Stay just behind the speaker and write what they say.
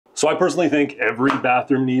So I personally think every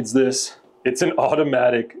bathroom needs this. It's an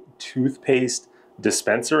automatic toothpaste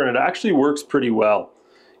dispenser, and it actually works pretty well.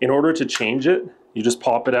 In order to change it, you just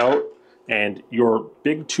pop it out and your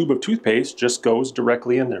big tube of toothpaste just goes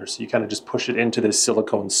directly in there. So you kind of just push it into this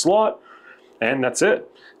silicone slot and that's it.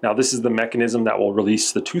 Now this is the mechanism that will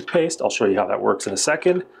release the toothpaste. I'll show you how that works in a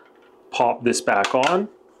second. Pop this back on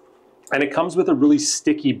and it comes with a really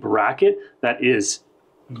sticky bracket that is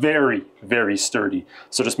very, very sturdy.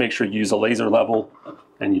 So just make sure you use a laser level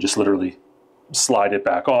and you just literally slide it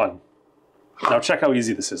back on. Now check how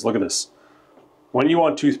easy this is. Look at this. When you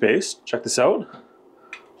want toothpaste, check this out.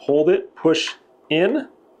 Hold it, push in,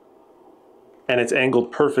 and it's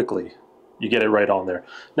angled perfectly. You get it right on there.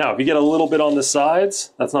 Now, if you get a little bit on the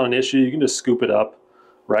sides, that's not an issue. You can just scoop it up,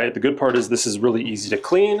 right? The good part is this is really easy to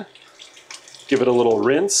clean. Give it a little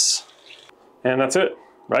rinse, and that's it,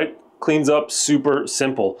 right? Cleans up super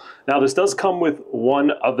simple. Now, this does come with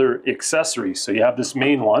one other accessory. So you have this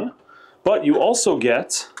main one, but you also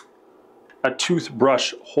get a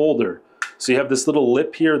toothbrush holder. So you have this little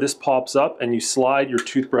lip here, this pops up and you slide your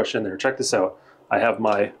toothbrush in there. Check this out. I have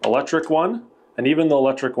my electric one and even the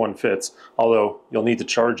electric one fits, although you'll need to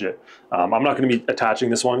charge it. I'm not gonna be attaching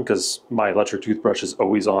this one because my electric toothbrush is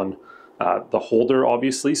always on the holder,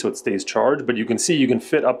 obviously, so it stays charged, but you can see you can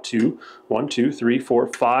fit up to 1, 2, 3, 4,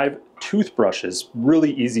 5 toothbrushes.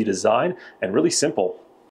 Really easy design and really simple.